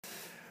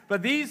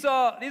But these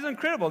are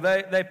incredible.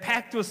 They're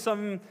packed with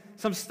some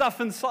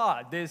stuff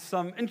inside. There's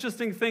some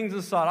interesting things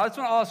inside. I just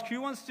want to ask, who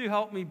wants to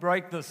help me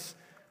break this?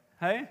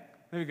 Hey?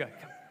 There we go.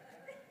 Come.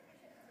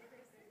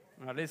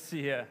 All right, let's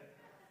see here.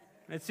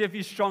 Let's see if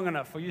you're strong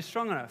enough. Are you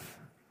strong enough?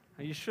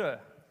 Are you sure?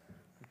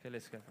 Okay,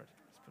 let's go for it.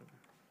 Let's put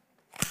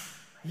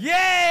it.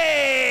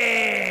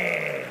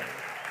 Yay!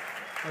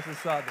 What's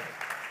inside there?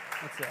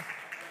 What's that?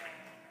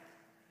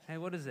 Hey,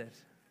 what is that? It's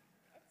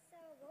a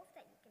wolf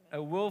that you can make.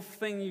 A wolf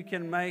thing you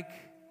can make.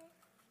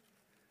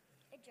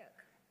 A joke.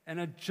 And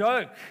a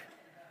joke.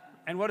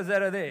 And what is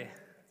that over there? It's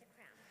a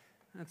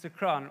crown. That's a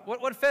crown.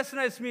 What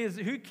fascinates me is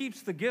who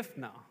keeps the gift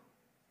now?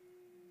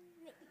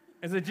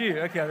 Is it you?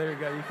 Okay, there we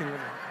go. You can. All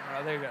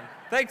right, there you go.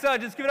 Thanks,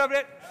 just give it up.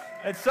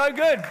 It's so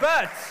good,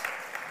 but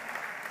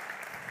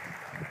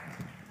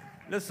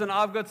listen,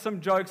 I've got some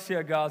jokes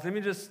here, guys. Let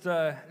me just.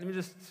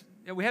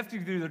 We have to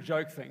do the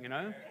joke thing, you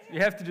know. You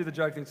have to do the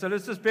joke thing. So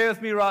let's just bear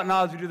with me right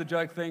now as we do the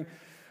joke thing.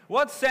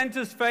 What's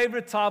Santa's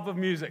favorite type of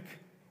music?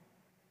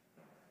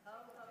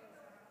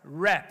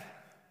 Rap.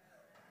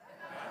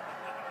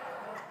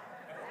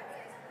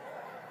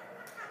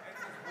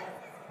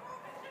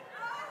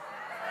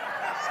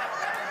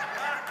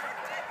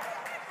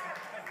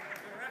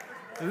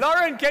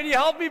 Lauren, can you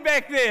help me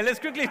back there? Let's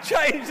quickly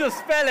change the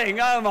spelling.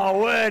 Oh, my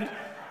word.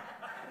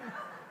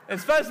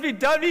 It's supposed to be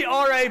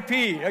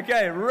W-R-A-P.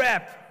 Okay,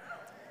 rap.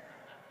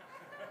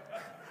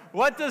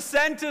 What does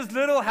Santa's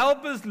little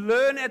helpers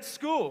learn at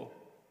school?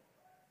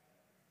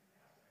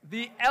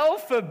 The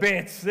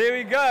alphabets. There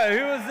we go.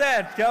 Who was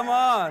that? Come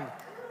on.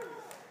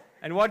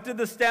 And what did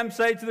the stamp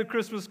say to the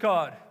Christmas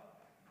card?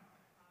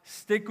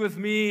 Stick with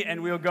me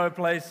and we'll go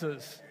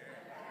places.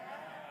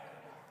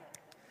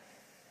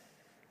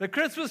 The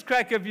Christmas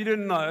cracker, if you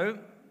didn't know,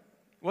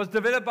 was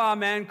developed by a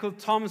man called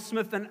Tom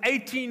Smith in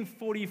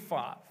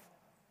 1845.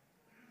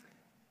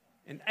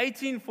 In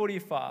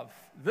 1845,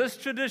 this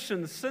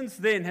tradition since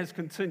then has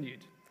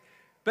continued.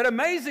 But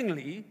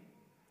amazingly,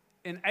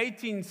 in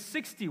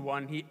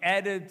 1861, he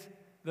added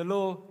the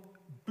little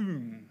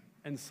boom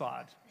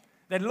inside.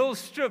 That little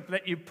strip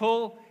that you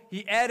pull,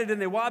 he added in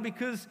there. Why?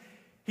 Because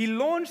he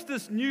launched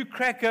this new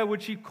cracker,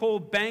 which he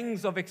called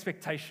Bangs of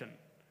Expectation.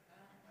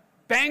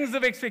 Bangs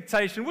of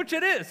expectation, which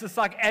it is. It's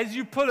like as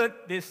you pull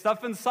it, there's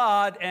stuff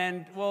inside,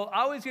 and, well,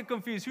 I always get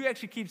confused. Who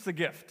actually keeps the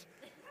gift?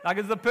 Like,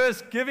 is the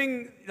person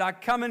giving,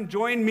 like, come and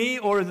join me,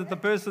 or is it the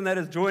person that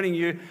is joining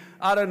you?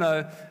 I don't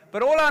know.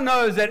 But all I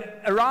know is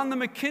that around the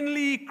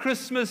McKinley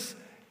Christmas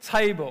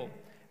table,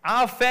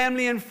 our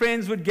family and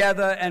friends would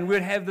gather, and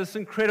we'd have this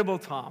incredible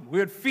time. We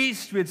would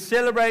feast, we'd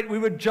celebrate, we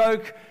would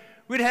joke.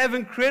 We'd have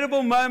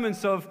incredible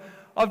moments of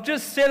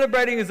just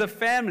celebrating as a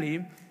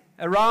family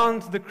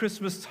around the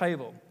Christmas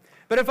table.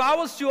 But if I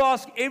was to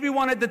ask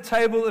everyone at the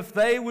table if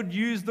they would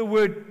use the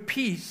word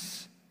peace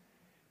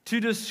to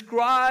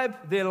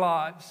describe their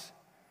lives,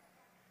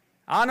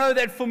 I know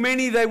that for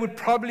many they would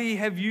probably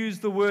have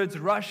used the words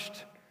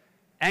rushed,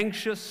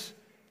 anxious,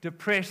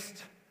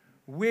 depressed,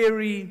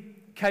 weary,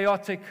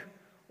 chaotic,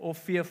 or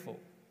fearful.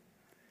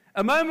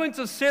 A moment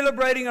of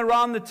celebrating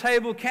around the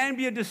table can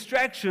be a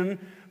distraction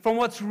from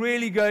what's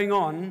really going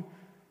on,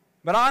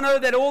 but I know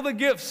that all the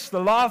gifts,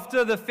 the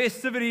laughter, the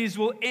festivities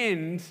will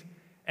end,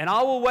 and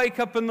I will wake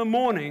up in the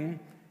morning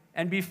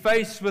and be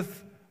faced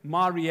with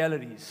my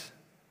realities.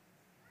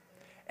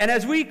 And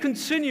as we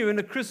continue in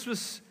the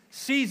Christmas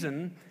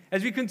season,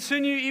 as we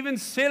continue even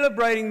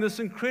celebrating this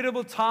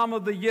incredible time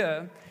of the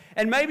year,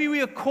 and maybe we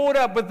are caught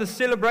up with the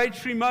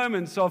celebratory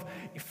moments of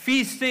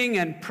feasting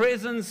and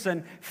presents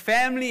and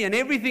family and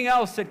everything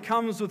else that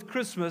comes with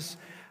Christmas,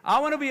 I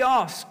want to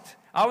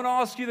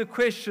ask you the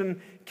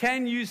question,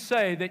 can you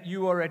say that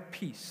you are at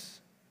peace?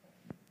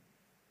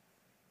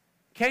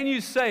 Can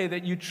you say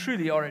that you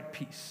truly are at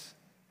peace?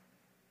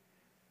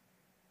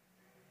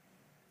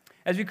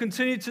 As we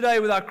continue today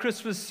with our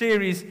Christmas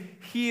series,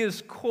 He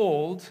is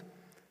Called,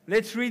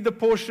 let's read the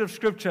portion of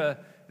Scripture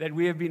that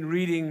we have been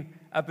reading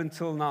up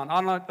until now.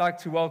 I'd like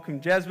to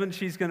welcome Jasmine.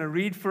 She's going to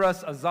read for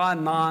us Isaiah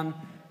 9,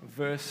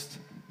 verse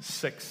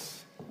 6.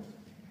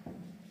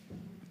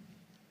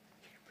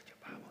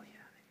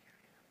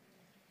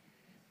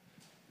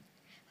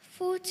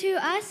 For to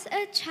us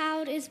a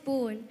child is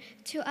born,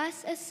 to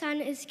us a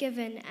son is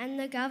given, and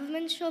the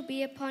government shall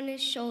be upon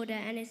his shoulder,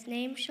 and his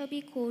name shall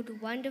be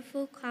called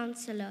Wonderful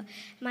Counselor,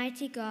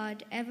 Mighty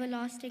God,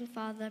 Everlasting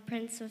Father,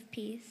 Prince of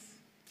Peace.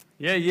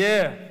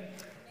 Yeah.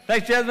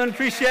 Thanks, Jasmine.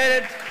 Appreciate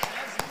it.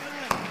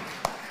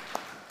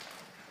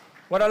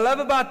 What I love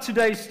about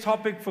today's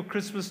topic for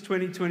Christmas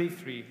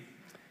 2023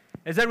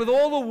 is that with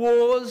all the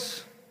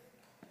wars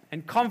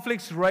and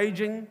conflicts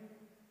raging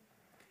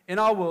in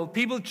our world,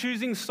 people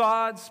choosing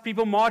sides,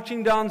 people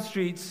marching down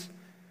streets,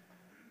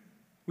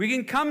 we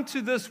can come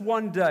to this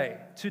one day,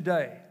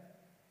 today,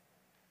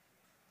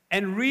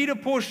 and read a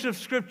portion of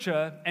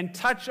Scripture and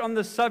touch on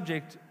the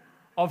subject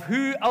of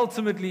who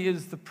ultimately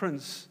is the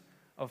Prince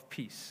of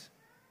Peace.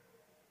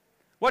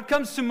 What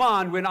comes to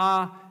mind when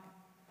I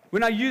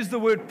use the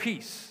word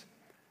peace?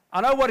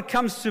 I know what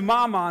comes to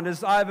my mind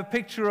is I have a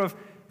picture of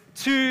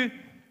two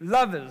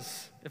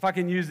lovers if I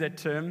can use that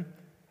term,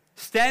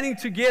 standing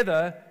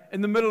together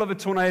in the middle of a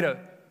tornado.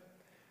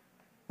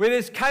 Where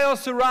there's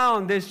chaos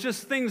around, there's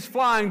just things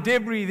flying,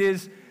 debris,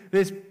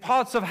 there's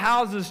parts of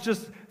houses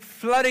just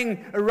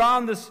flooding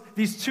around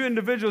these two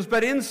individuals,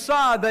 but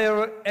inside they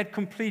are at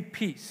complete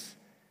peace,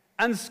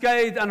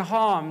 unscathed,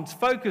 unharmed,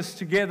 focused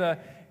together,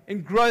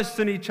 engrossed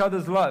in each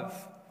other's love.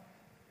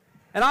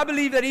 And I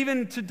believe that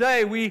even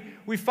today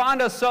we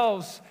find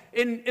ourselves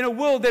in a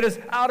world that is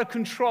out of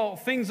control.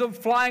 Things are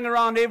flying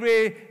around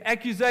everywhere,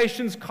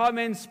 accusations,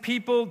 comments,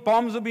 people,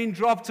 bombs are being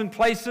dropped in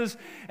places,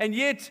 and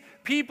yet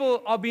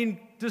people are being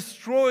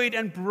destroyed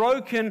and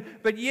broken,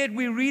 but yet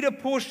we read a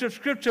portion of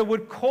Scripture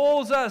which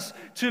calls us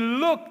to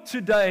look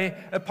today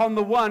upon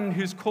the one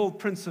who's called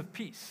Prince of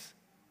Peace.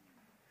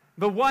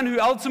 The one who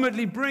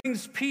ultimately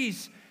brings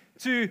peace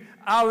to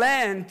our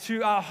land,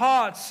 to our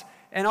hearts,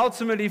 and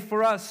ultimately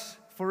for us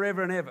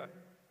forever and ever.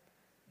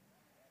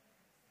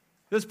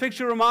 This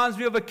picture reminds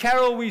me of a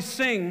carol we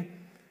sing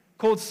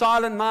called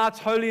Silent Night,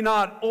 Holy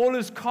Night. All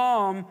is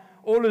calm,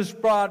 all is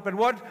bright. But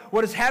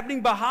what is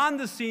happening behind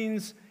the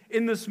scenes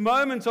in this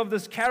moment of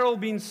this carol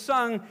being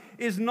sung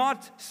is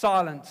not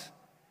silent.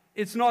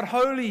 It's not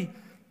holy.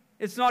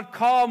 It's not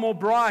calm or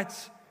bright,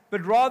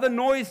 but rather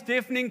noise,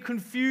 deafening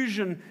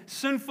confusion,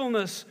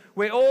 sinfulness,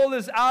 where all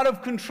is out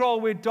of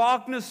control, where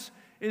darkness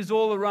is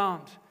all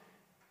around.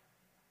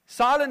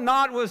 Silent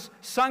Night was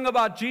sung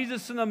about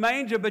Jesus in the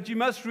manger, but you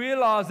must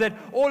realize that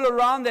all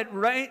around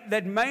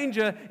that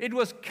manger, it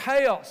was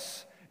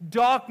chaos,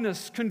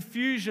 darkness,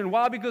 confusion.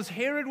 Why? Because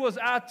Herod was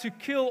out to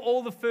kill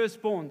all the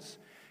firstborns.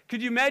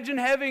 Could you imagine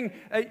having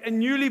a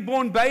newly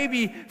born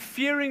baby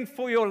fearing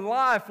for your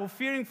life or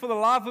fearing for the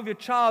life of your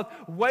child,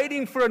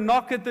 waiting for a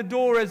knock at the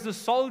door as the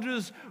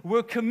soldiers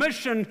were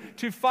commissioned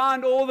to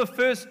find all the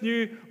first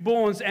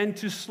newborns and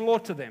to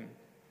slaughter them?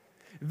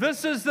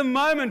 This is the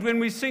moment when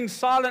we sing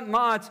Silent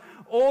Night,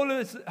 all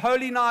is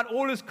holy night,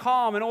 all is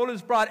calm and all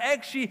is bright.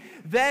 Actually,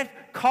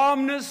 that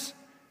calmness,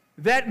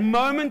 that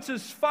moment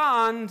is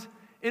found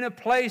in a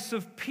place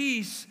of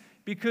peace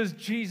because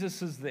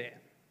Jesus is there.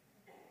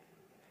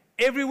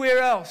 Everywhere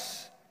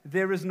else,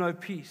 there is no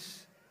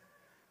peace.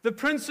 The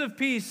Prince of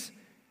Peace,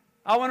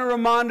 I want to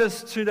remind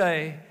us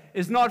today,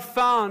 is not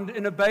found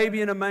in a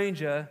baby in a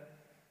manger,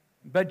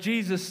 but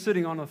Jesus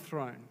sitting on a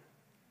throne.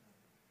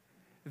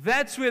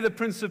 That's where the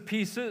Prince of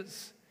Peace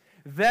is.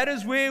 That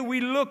is where we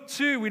look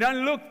to. We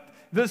don't look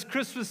this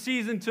Christmas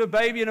season to a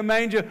baby in a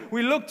manger.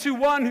 We look to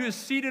one who is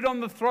seated on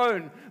the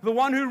throne, the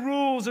one who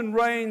rules and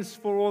reigns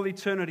for all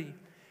eternity.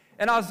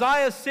 And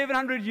Isaiah,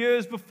 700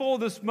 years before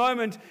this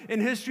moment in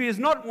history, is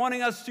not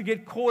wanting us to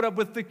get caught up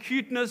with the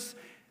cuteness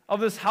of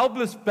this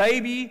helpless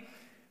baby,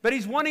 but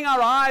he's wanting our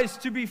eyes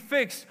to be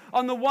fixed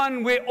on the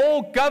one where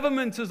all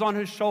government is on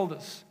his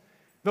shoulders,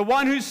 the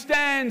one who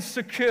stands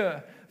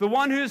secure, the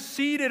one who is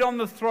seated on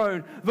the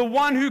throne, the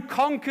one who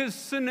conquers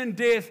sin and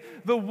death,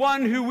 the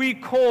one who we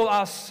call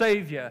our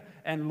Savior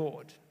and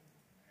Lord.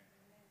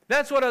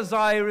 That's what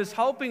Isaiah is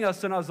helping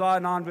us in Isaiah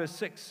 9 verse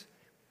 6.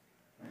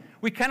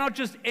 We cannot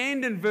just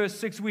end in verse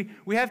 6.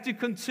 We have to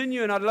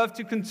continue, and I'd love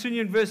to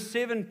continue in verse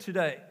 7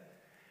 today.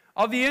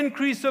 Of the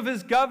increase of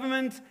his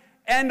government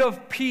and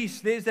of peace,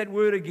 there's that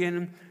word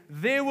again,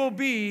 there will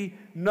be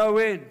no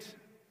end.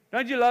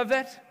 Don't you love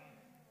that?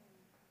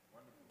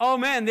 Oh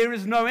man, there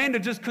is no end.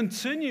 It just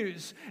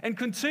continues and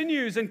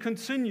continues and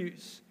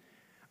continues.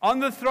 On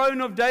the throne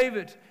of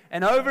David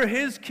and over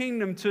his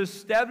kingdom, to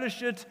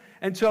establish it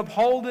and to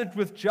uphold it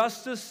with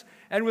justice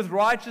and with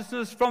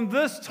righteousness from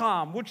this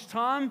time. Which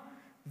time?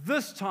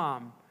 This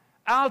time.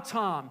 Our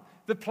time.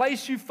 The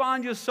place you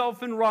find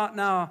yourself in right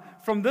now.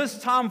 From this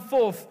time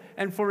forth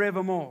and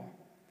forevermore.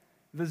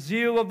 The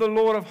zeal of the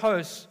Lord of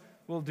hosts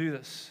will do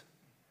this.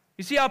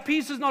 You see, our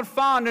peace is not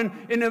found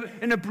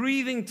in a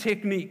breathing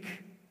technique,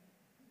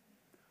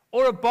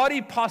 or a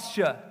body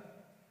posture,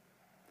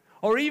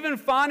 or even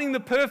finding the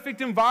perfect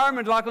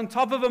environment like on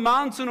top of a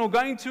mountain or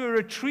going to a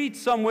retreat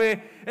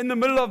somewhere in the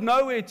middle of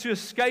nowhere to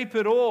escape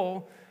it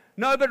all.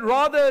 No, but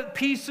rather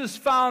peace is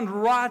found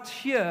right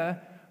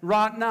here,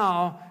 right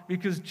now,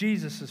 because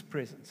Jesus is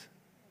present.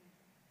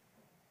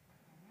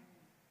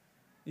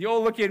 You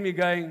all look at me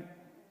going,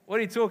 what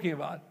are you talking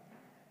about?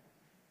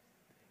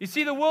 You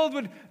see, the world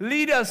would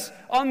lead us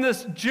on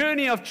this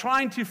journey of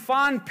trying to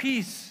find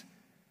peace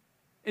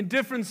in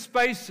different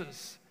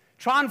spaces.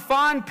 Try and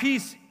find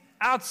peace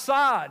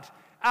outside,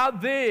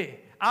 out there,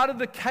 out of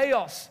the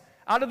chaos,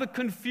 out of the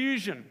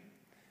confusion.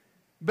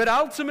 But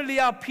ultimately,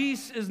 our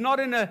peace is not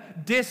in a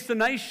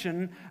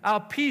destination.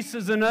 Our peace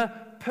is in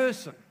a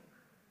person,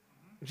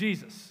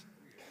 Jesus.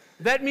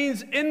 That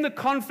means in the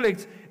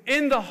conflict,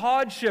 in the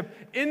hardship,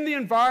 in the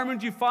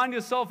environment you find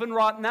yourself in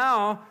right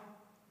now,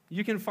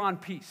 you can find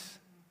peace.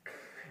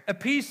 A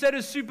peace that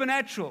is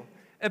supernatural.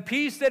 A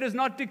peace that is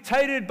not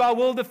dictated by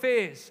world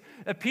affairs.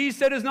 A peace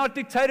that is not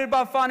dictated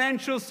by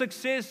financial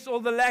success or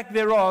the lack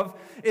thereof.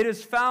 It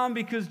is found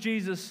because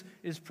Jesus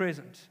is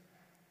present.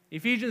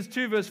 Ephesians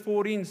 2 verse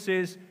 14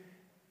 says,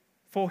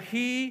 "For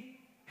he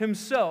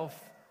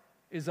himself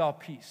is our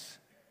peace."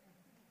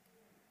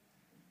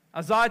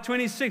 Isaiah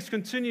 26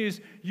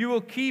 continues, you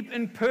will keep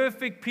in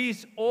perfect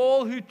peace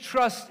all who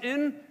trust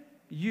in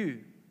you,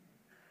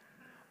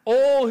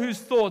 all whose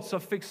thoughts are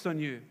fixed on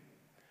you.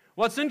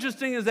 What's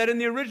interesting is that in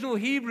the original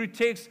Hebrew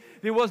text,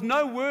 there was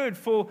no word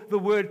for the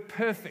word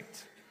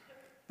perfect.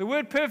 The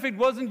word perfect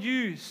wasn't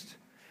used.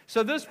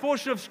 So this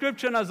portion of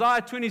Scripture in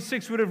Isaiah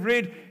 26 would have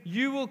read,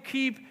 you will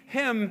keep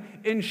him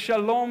in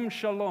shalom,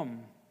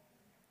 shalom.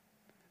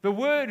 The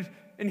word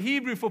in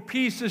Hebrew for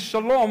peace is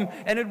shalom,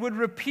 and it would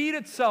repeat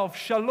itself,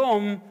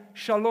 shalom,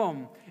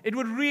 shalom. It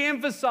would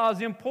re-emphasize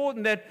the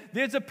importance that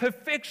there's a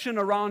perfection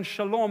around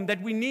shalom,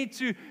 that we need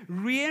to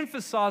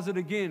re-emphasize it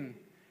again.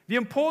 The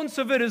importance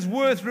of it is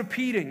worth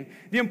repeating.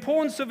 The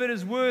importance of it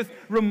is worth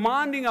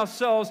reminding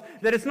ourselves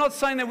that it's not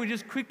something that we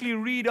just quickly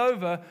read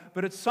over,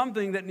 but it's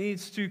something that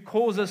needs to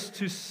cause us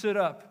to sit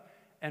up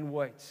and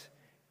wait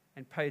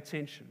and pay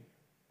attention.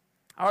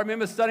 I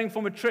remember studying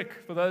for matric.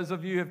 For those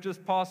of you who have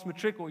just passed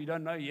matric, or you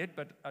don't know yet,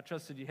 but I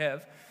trust that you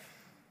have.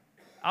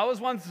 I was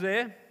once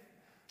there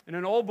in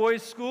an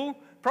all-boys school,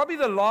 probably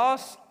the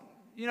last,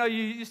 you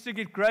used to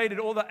get graded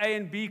all the A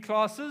and B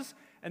classes,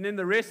 and then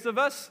the rest of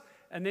us,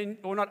 and then,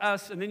 or not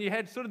us, and then you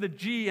had sort of the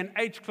G and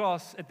H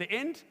class at the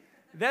end.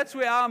 That's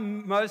where I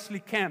mostly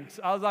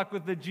camped. I was like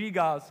with the G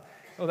guys,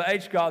 or the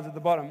H guys at the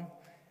bottom.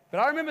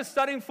 But I remember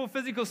studying for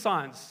physical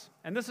science,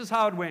 and this is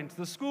how it went.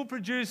 The school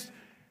produced,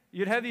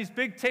 you'd have these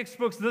big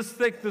textbooks this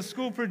thick. The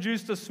school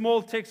produced a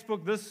small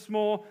textbook this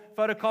small,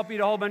 photocopied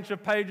a whole bunch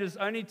of pages,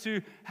 only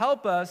to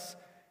help us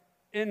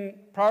in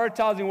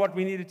prioritizing what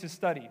we needed to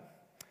study.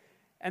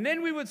 And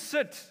then we would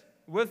sit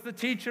with the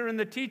teacher, and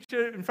the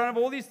teacher in front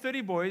of all these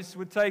 30 boys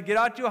would say, get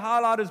out your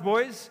highlighters,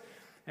 boys.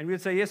 And we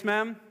would say, yes,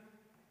 ma'am.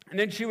 And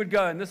then she would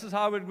go, and this is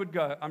how it would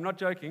go. I'm not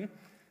joking.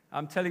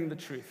 I'm telling the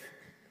truth.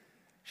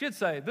 She'd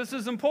say, this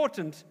is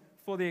important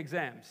for the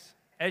exams,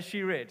 as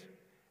she read.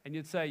 And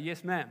you'd say,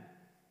 yes, ma'am.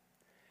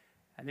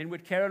 And then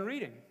we'd carry on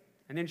reading.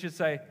 And then she'd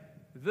say,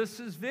 this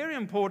is very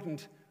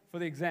important for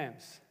the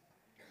exams.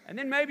 And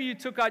then maybe you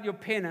took out your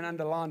pen and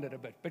underlined it a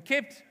bit, but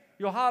kept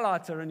your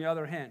highlighter in your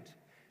other hand,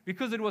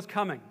 because it was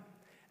coming.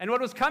 And what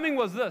was coming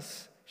was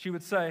this. She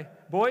would say,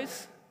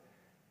 boys,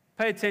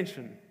 pay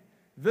attention.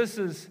 This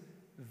is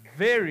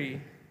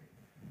very,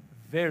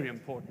 very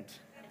important.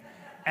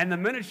 And the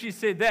minute she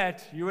said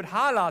that, you would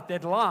highlight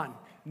that line,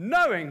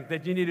 knowing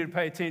that you needed to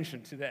pay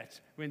attention to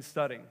that when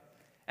studying.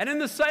 And in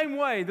the same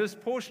way, this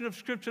portion of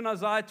Scripture in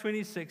Isaiah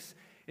 26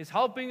 is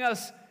helping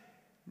us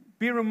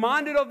be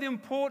reminded of the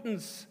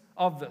importance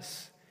of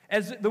this.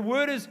 As the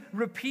word is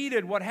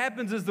repeated, what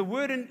happens is the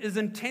word is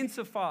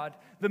intensified.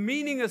 The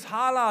meaning is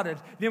highlighted.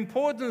 The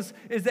importance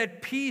is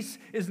that peace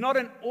is not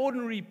an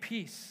ordinary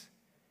peace,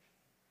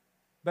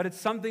 but it's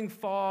something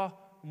far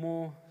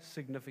more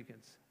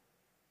significant.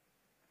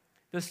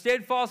 The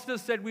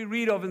steadfastness that we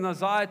read of in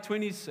Isaiah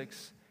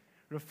 26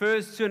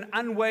 refers to an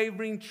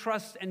unwavering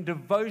trust and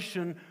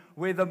devotion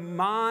where the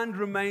mind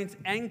remains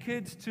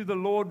anchored to the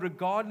Lord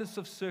regardless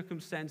of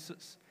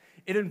circumstances.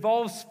 It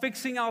involves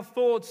fixing our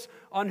thoughts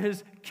on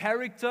His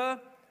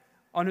character,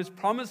 on His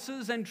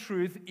promises and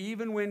truth,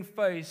 even when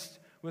faced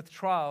with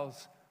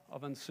trials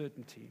of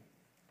uncertainty.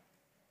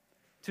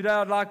 Today,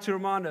 I'd like to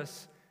remind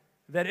us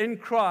that in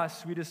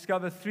Christ we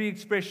discover three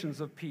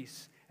expressions of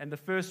peace. And the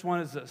first one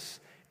is this: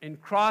 in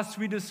Christ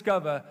we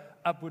discover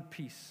upward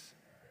peace.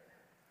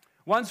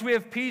 Once we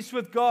have peace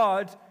with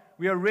God,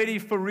 we are ready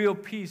for real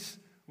peace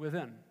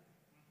within.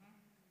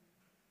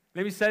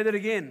 Let me say that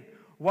again.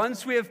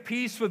 Once we have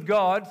peace with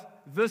God,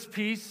 this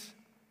peace,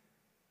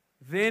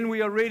 then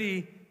we are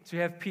ready to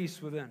have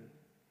peace within.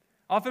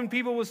 Often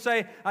people will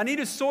say, I need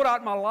to sort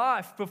out my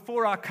life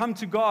before I come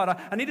to God.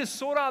 I need to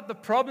sort out the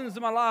problems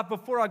in my life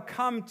before I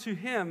come to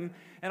Him.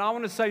 And I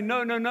want to say,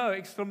 no,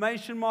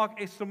 exclamation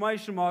mark,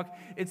 exclamation mark.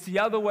 It's the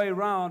other way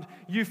around.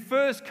 You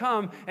first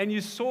come and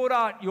you sort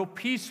out your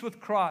peace with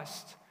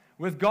Christ,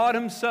 with God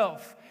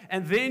Himself,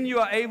 and then you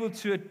are able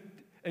to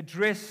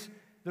address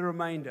the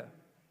remainder.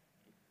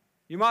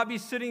 You might be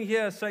sitting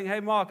here saying,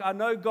 hey, Mark, I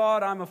know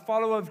God, I'm a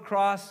follower of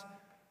Christ,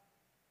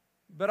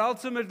 but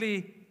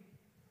ultimately,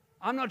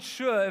 I'm not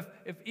sure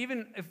if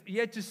you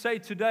had to say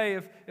today,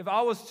 if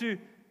I was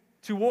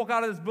to walk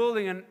out of this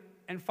building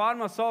and find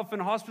myself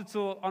in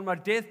hospital on my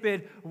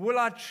deathbed, will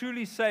I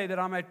truly say that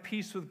I'm at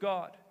peace with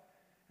God?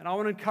 And I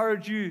want to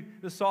encourage you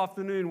this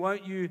afternoon,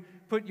 won't you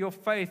put your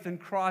faith in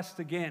Christ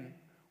again?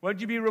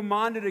 Won't you be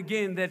reminded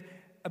again that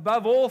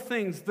above all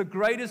things, the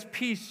greatest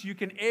peace you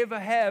can ever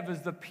have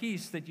is the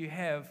peace that you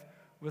have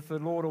with the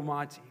Lord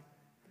Almighty.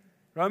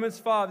 Romans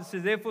 5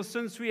 says, therefore,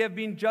 since we have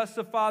been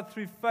justified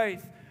through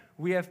faith,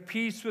 we have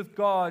peace with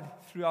God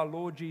through our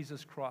Lord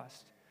Jesus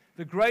Christ.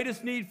 The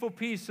greatest need for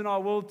peace in our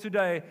world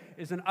today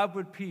is an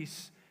upward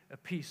peace, a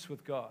peace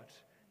with God.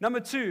 Number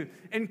two,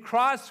 in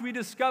Christ we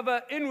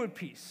discover inward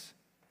peace.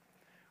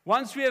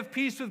 Once we have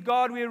peace with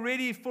God, we are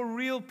ready for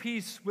real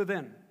peace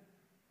within.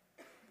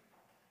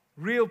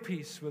 Real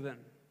peace within.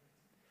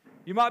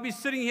 You might be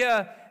sitting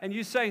here and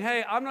you're saying,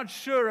 hey, I'm not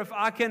sure if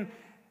I can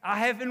I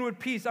have inward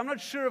peace. I'm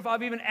not sure if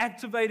I've even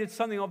activated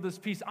something of this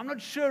peace. I'm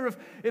not sure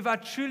if I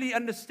truly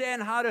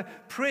understand how to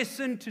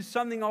press into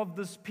something of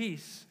this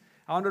peace.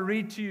 I want to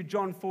read to you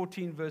John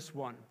 14, verse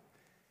 1.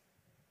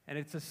 And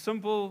it's a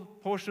simple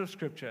portion of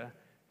Scripture.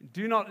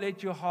 Do not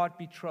let your heart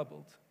be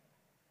troubled.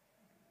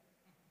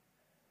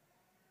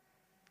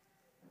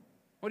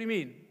 What do you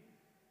mean?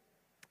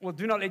 Well,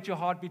 do not let your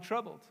heart be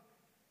troubled.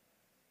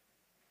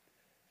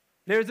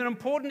 There is an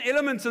important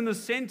element in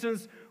this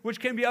sentence which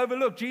can be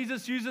overlooked.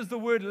 Jesus uses the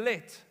word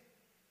let.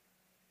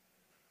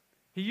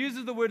 He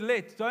uses the word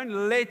let.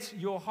 Don't let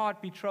your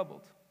heart be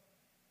troubled.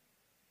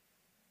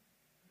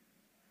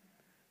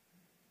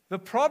 The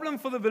problem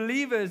for the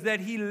believer is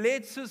that he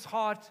lets his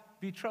heart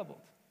be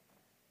troubled.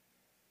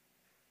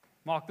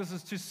 Mark, this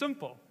is too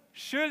simple.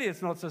 Surely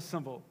it's not so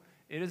simple.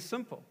 It is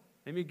simple.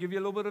 Let me give you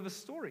a little bit of a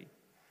story.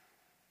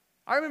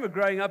 I remember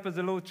growing up as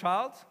a little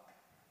child.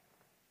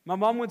 My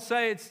mom would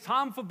say, it's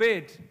time for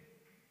bed.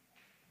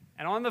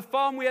 And on the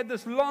farm, we had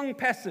this long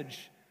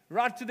passage.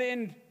 Right to the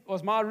end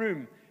was my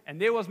room, and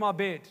there was my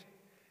bed.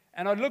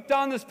 And I'd look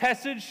down this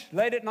passage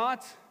late at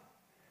night.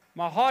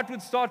 My heart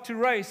would start to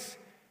race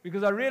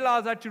because I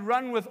realized I had to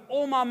run with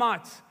all my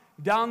might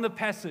down the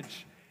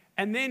passage.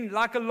 And then,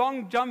 like a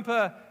long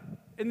jumper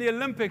in the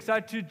Olympics, I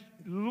had to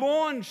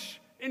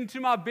launch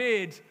into my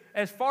bed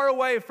as far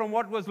away from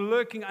what was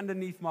lurking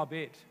underneath my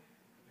bed.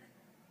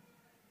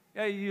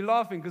 Yeah, you're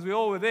laughing because we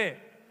all were there.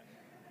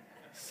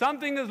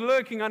 Something is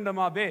lurking under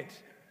my bed.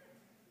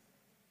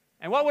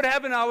 And what would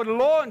happen, I would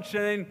launch,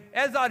 and then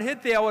as I'd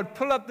hit there, I would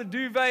pull up the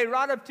duvet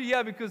right up to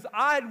here because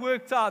I had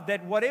worked out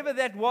that whatever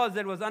that was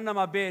under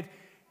my bed,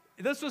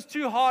 this was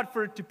too hard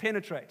for it to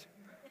penetrate.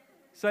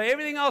 So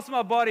everything else in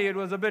my body, it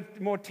was a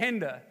bit more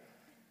tender.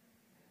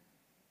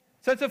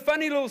 So it's a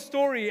funny little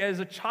story as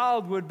a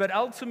child would, but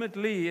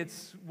ultimately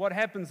it's what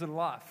happens in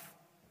life.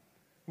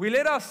 We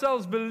let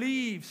ourselves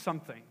believe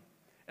something.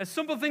 A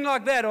simple thing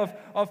like that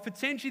of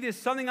potentially there's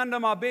something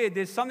under my bed,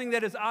 there's something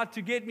that is out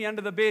to get me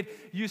under the bed.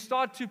 You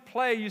start to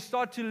play, you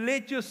start to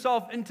let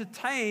yourself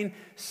entertain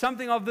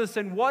something of this,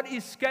 and what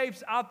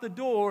escapes out the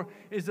door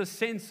is a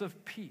sense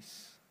of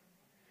peace.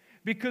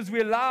 Because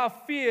we allow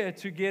fear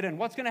to get in.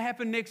 What's going to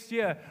happen next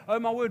year? Oh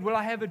my word, will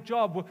I have a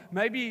job? Well,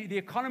 maybe the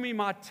economy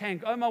might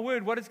tank. Oh my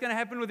word, what is going to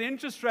happen with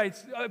interest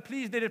rates? Oh,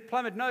 please let it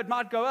plummet. No, it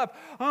might go up.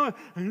 Oh,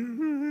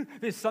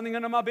 there's something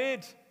under my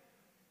bed.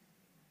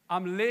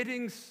 I'm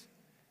letting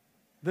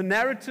the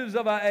narratives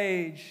of our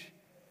age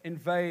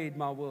invade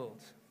my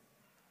world.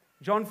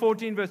 John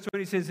 14, verse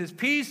 20 says,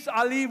 peace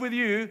I leave with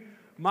you,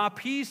 my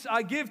peace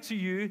I give to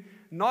you,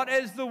 not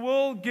as the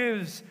world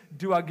gives,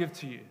 do I give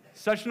to you.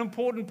 Such an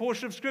important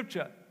portion of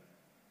Scripture.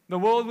 The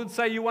world would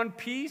say, you want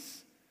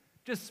peace?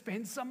 Just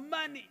spend some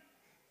money.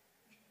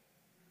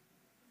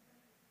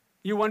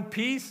 You want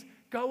peace?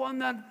 Go on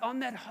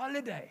that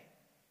holiday.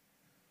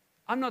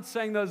 I'm not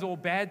saying those are all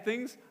bad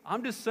things.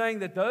 I'm just saying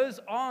that those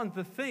aren't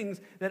the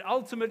things that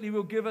ultimately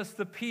will give us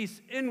the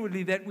peace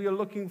inwardly that we are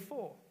looking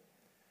for.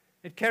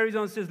 It carries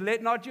on and says,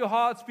 let not your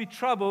hearts be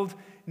troubled,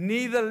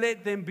 neither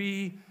let them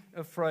be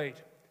afraid.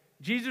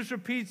 Jesus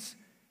repeats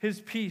his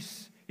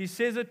peace. He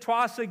says it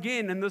twice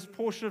again in this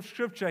portion of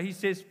Scripture. He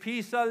says,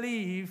 peace I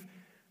leave,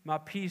 my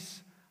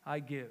peace I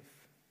give.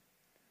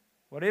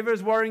 Whatever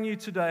is worrying you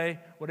today,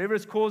 whatever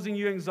is causing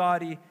you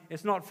anxiety,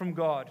 it's not from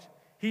God.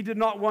 He did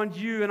not want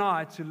you and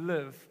I to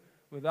live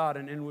without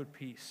an inward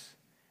peace.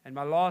 And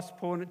my last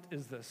point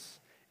is this.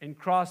 In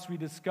Christ we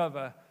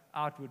discover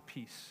outward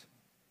peace.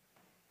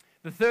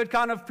 The third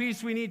kind of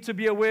peace we need to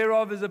be aware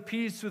of is a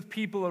peace with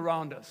people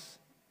around us.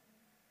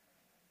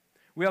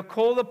 We are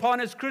called upon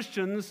as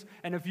Christians,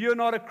 and if you're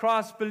not a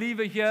Christ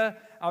believer here,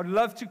 I would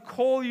love to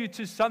call you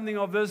to something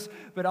of this,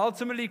 but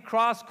ultimately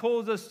Christ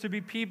calls us to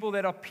be people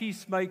that are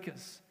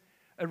peacemakers,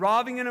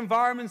 arriving in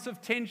environments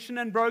of tension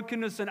and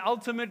brokenness, and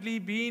ultimately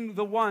being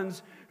the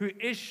ones who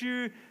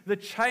issue the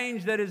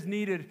change that is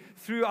needed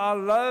through our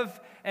love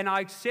and our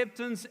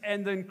acceptance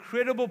and the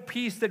incredible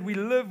peace that we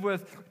live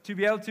with to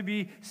be able to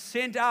be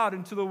sent out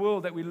into the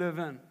world that we live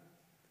in.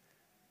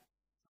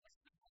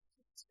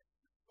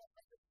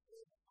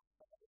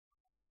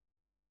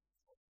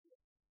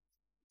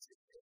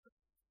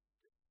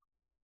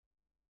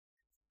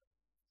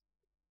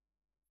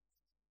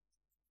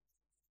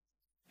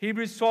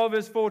 Hebrews 12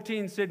 verse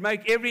 14 said,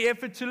 make every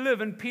effort to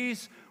live in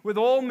peace with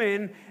all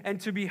men and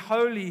to be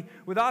holy.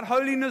 Without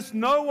holiness,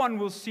 no one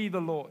will see the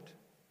Lord.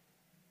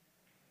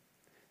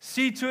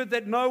 See to it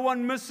that no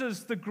one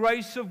misses the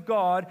grace of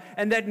God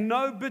and that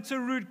no bitter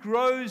root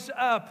grows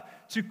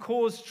up to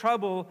cause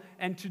trouble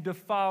and to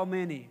defile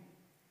many.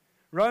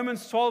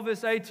 Romans 12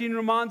 verse 18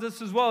 reminds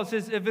us as well. It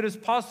says, if it is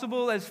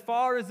possible, as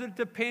far as it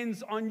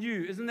depends on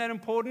you. Isn't that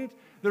important?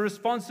 The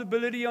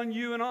responsibility on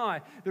you and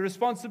I. The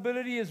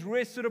responsibility is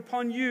rested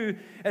upon you.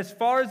 As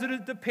far as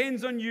it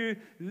depends on you,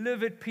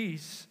 live at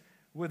peace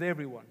with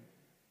everyone.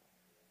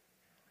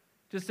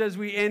 Just as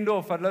we end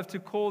off, I'd love to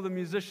call the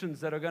musicians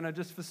that are going to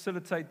just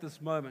facilitate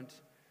this moment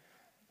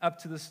up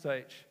to the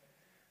stage.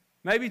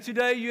 Maybe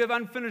today you have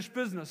unfinished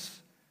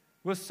business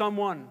with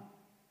someone,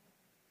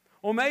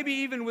 or maybe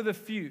even with a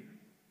few.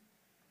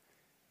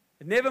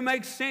 It never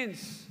makes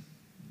sense,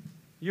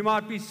 you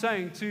might be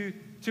saying,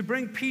 to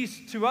bring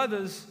peace to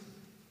others,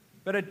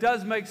 but it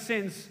does make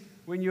sense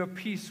when you're at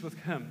peace with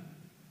Him.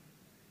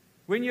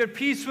 When you're at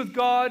peace with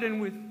God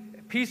and with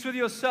peace with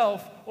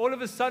yourself, all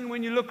of a sudden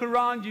when you look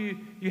around you,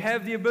 you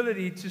have the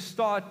ability to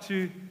start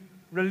to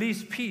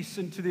release peace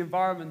into the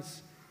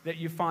environments that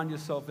you find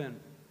yourself in.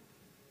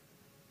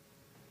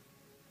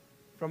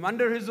 From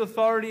under His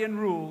authority and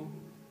rule,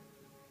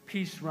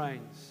 peace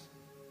reigns.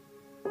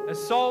 A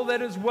soul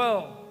that is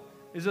well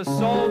is a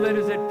soul that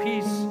is at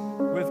peace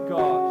with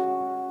God,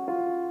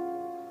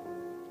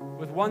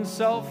 with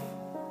oneself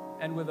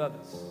and with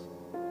others.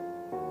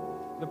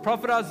 The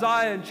prophet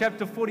Isaiah in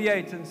chapter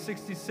 48 and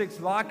 66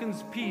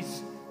 likens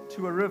peace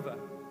to a river,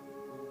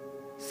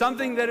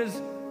 something that is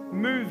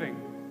moving,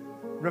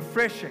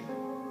 refreshing,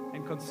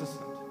 and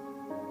consistent.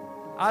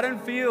 I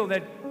don't feel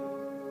that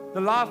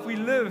the life we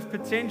live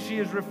potentially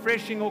is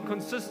refreshing or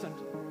consistent.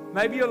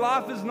 Maybe your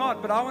life is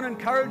not, but I want to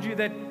encourage you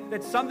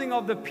that something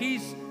of the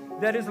peace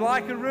that is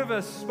like a river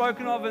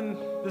spoken of in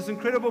this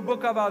incredible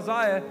book of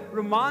Isaiah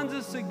reminds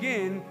us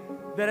again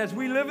that as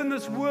we live in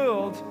this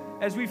world,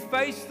 as we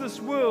face this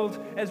world,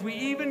 as we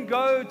even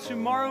go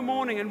tomorrow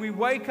morning and we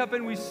wake up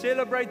and we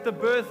celebrate the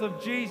birth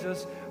of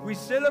Jesus, we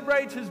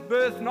celebrate His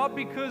birth not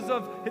because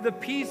of the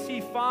peace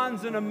He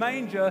finds in a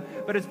manger,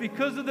 but it's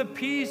because of the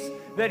peace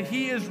that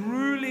He is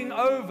ruling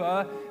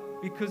over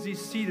because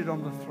He's seated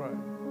on the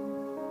throne.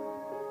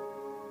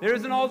 There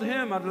is an old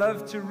hymn I'd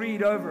love to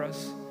read over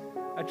us.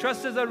 I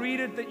trust as I read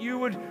it that you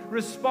would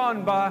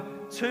respond by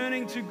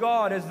turning to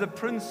God as the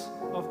Prince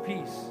of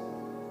Peace,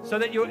 so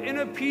that your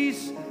inner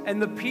peace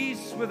and the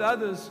peace with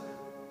others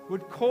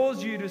would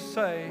cause you to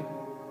say,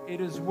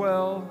 it is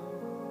well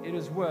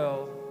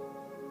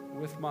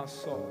with my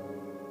soul.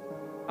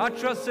 I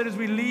trust that as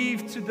we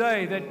leave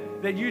today,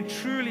 that you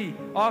truly,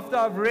 after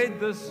I've read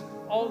this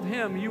old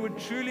hymn, you would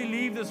truly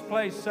leave this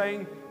place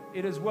saying,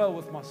 it is well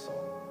with my soul.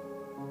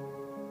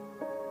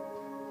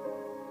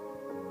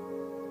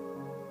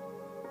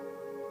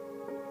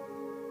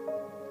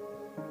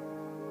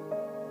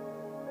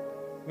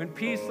 When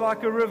peace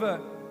like a river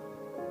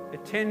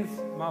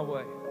attendeth my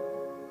way,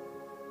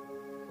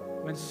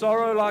 when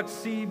sorrow like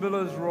sea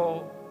billows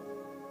roll,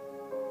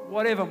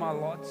 whatever my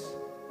lots,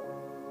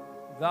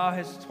 Thou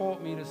hast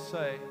taught me to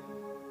say,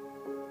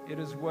 it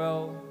is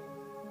well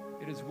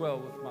with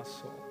my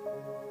soul.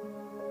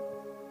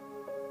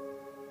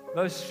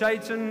 Though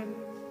Satan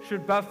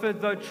should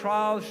buffet, though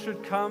trials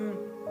should come,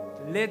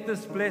 let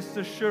this blessed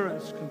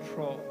assurance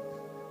control,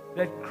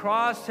 that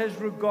Christ has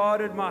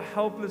regarded my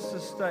helpless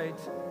estate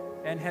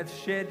and hath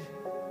shed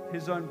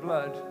His own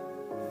blood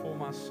for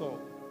my soul.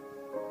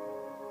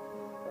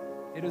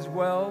 It is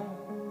well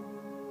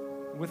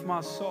with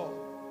my soul.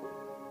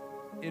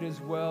 It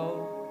is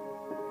well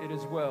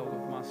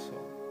with my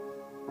soul.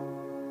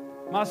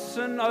 My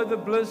sin, oh the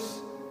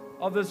bliss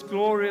of this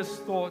glorious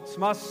thought,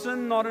 my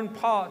sin not in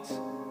part,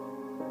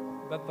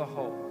 but the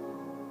whole,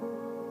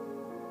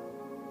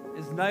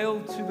 is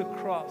nailed to the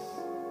cross.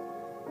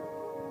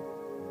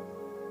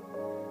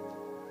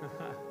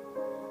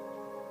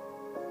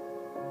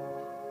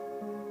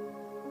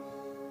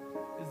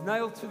 Is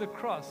nailed to the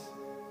cross.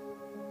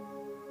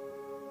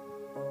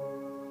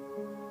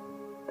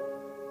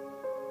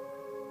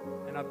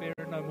 And I bear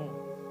it no more.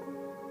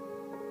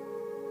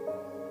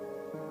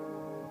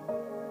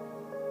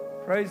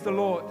 Praise the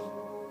Lord.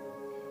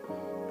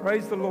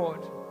 Praise the Lord,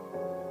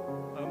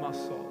 O my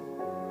soul.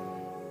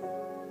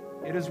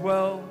 It is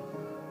well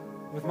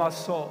with my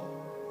soul.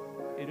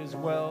 It is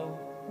well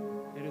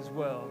with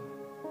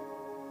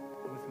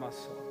my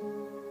soul.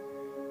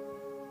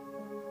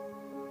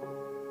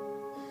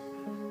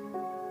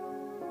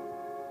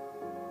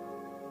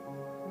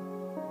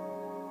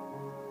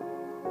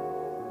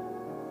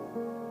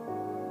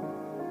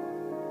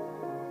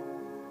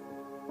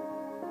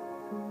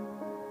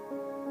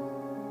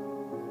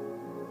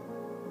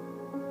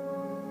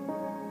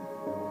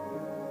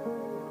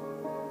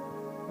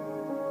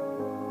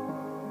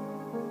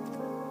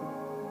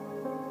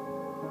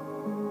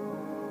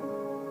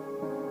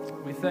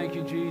 Thank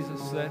you,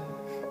 Jesus, that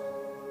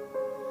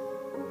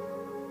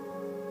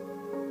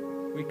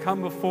we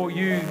come before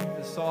you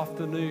this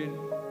afternoon.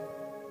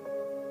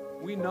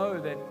 We know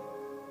that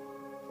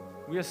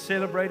we are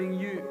celebrating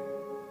you.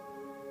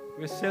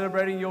 We're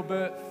celebrating your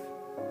birth.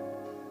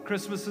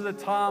 Christmas is a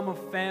time of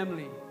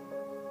family.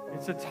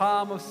 It's a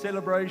time of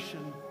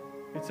celebration.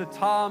 It's a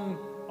time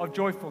of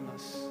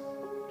joyfulness,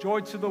 joy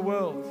to the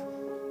world.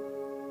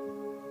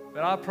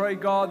 But I pray,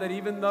 God, that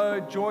even though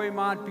joy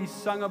might be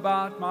sung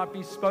about, might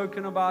be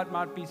spoken about,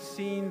 might be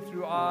seen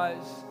through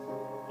eyes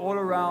all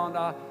around,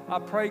 I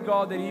pray,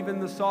 God, that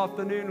even this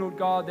afternoon, Lord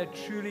God, that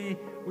truly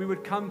we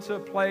would come to a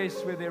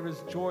place where there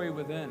is joy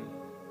within.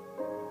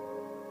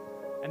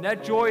 And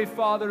that joy,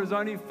 Father, is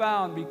only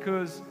found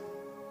because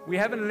we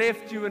haven't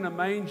left you in a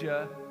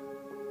manger,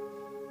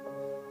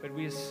 but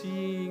we are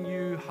seeing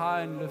you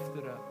high and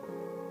lifted up.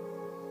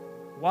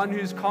 One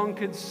who's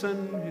conquered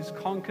sin, who's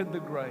conquered the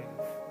grave,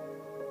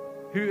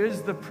 who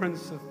is the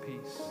Prince of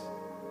Peace.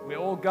 where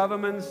all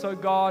governments, O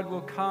God,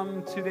 will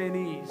come to their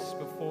knees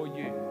before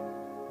you,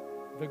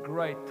 the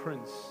great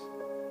Prince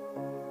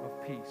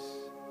of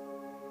Peace.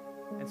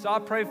 And so I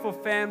pray for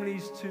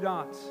families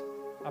tonight.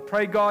 I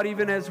pray, God,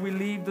 even as we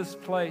leave this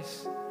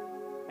place,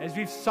 as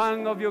we've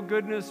sung of your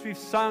goodness, we've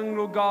sung,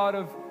 Lord God,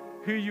 of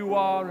who you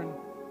are, and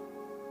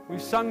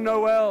we've sung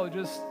Noel,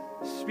 just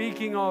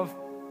speaking of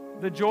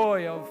the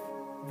joy of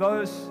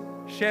those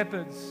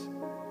shepherds,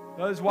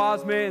 those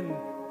wise men,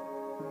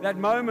 that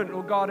moment,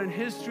 Lord God, in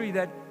history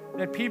that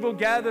people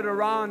gathered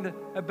around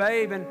a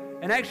babe,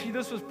 and actually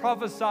this was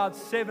prophesied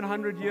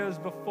 700 years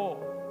before.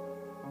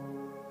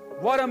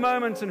 What a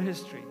moment in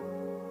history.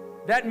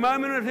 That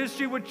moment of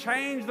history would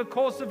change the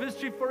course of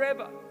history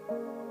forever.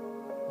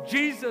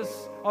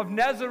 Jesus of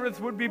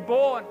Nazareth would be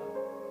born,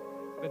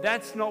 but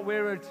that's not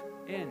where it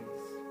ends.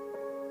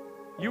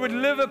 You would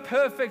live a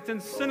perfect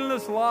and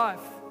sinless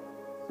life,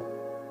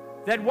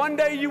 that one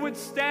day you would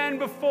stand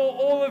before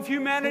all of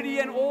humanity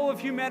and all of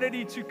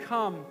humanity to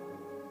come.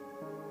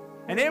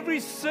 And every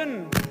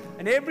sin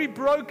and every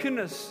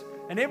brokenness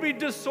and every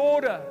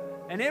disorder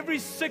and every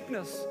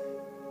sickness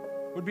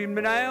would be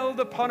nailed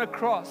upon a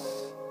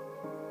cross.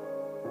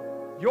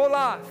 Your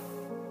life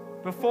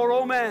before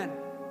all man,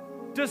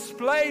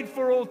 displayed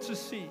for all to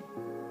see.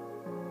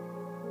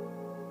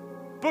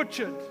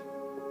 Butchered,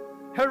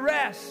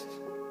 harassed,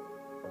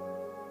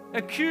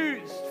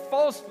 accused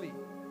falsely,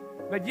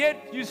 but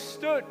yet you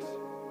stood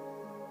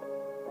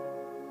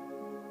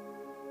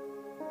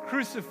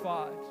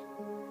crucified,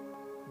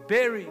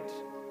 buried,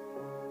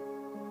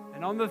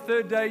 and on the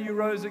third day you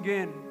rose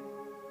again.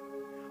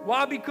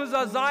 Why? Because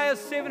Isaiah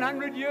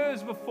 700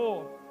 years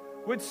before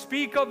would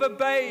speak of a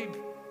babe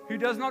who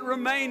does not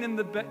remain in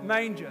the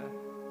manger,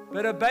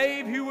 but a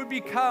babe who would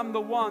become the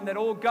one that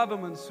all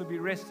governments would be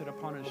rested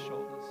upon his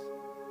shoulders.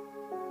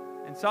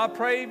 And so I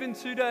pray even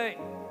today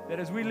that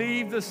as we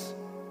leave this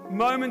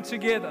moment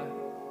together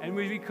and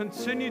we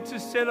continue to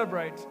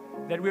celebrate,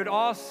 that we would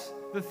ask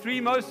the three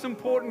most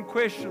important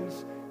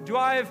questions. Do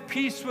I have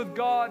peace with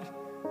God?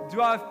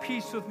 Do I have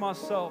peace with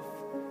myself?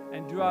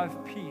 And do I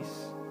have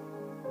peace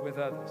with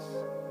others?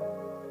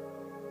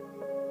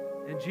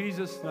 In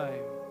Jesus'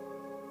 name,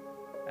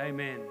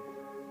 amen,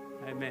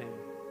 amen,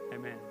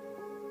 amen.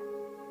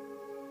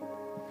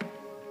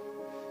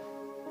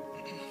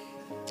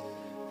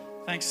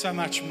 Thanks so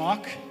much,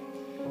 Marc.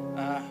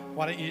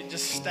 Why don't you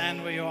just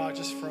stand where you are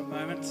just for a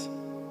moment?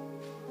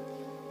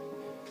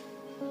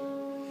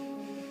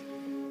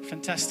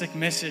 Fantastic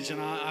message,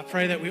 and I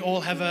pray that we all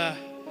have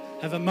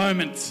a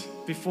moment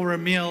before a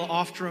meal,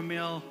 after a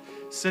meal,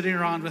 sitting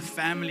around with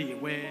family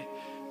where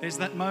there's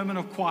that moment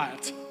of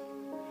quiet,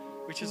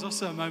 which is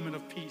also a moment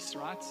of peace,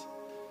 right?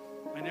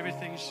 When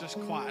everything's just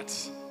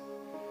quiet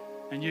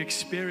and you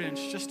experience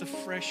just a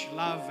fresh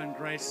love and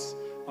grace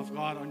of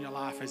God on your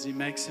life as He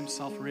makes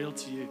Himself real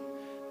to you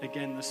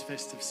again this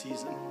festive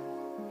season.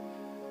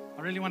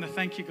 I really want to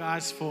thank you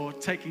guys for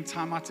taking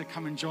time out to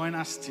come and join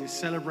us to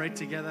celebrate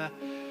together.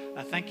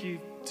 Thank you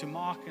to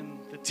Marc and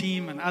the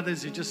team and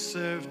others who just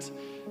served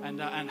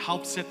and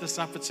helped set this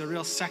up. It's a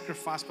real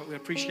sacrifice, but we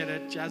appreciate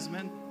it.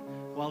 Jasmine,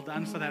 well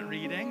done for that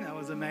reading. That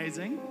was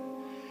amazing.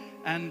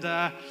 And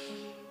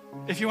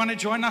if you want to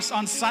join us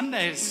on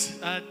Sundays,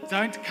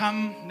 don't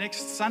come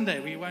next Sunday.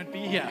 We won't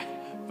be here.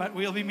 But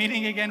we'll be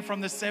meeting again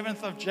from the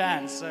 7th of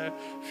Jan. So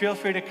feel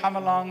free to come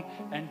along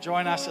and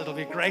join us. It'll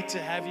be great to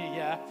have you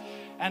here.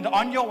 And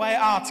on your way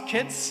out,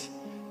 kids,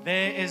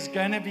 there is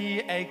going to be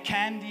a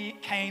candy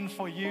cane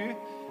for you.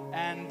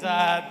 And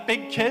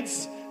big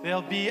kids,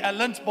 there'll be a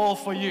lint ball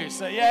for you.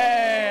 So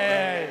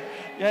yay!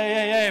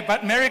 Yay.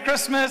 But Merry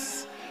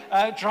Christmas.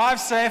 Drive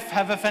safe.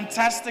 Have a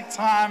fantastic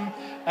time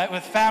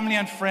with family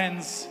and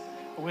friends.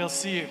 We'll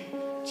see you.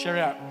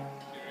 Cheerio.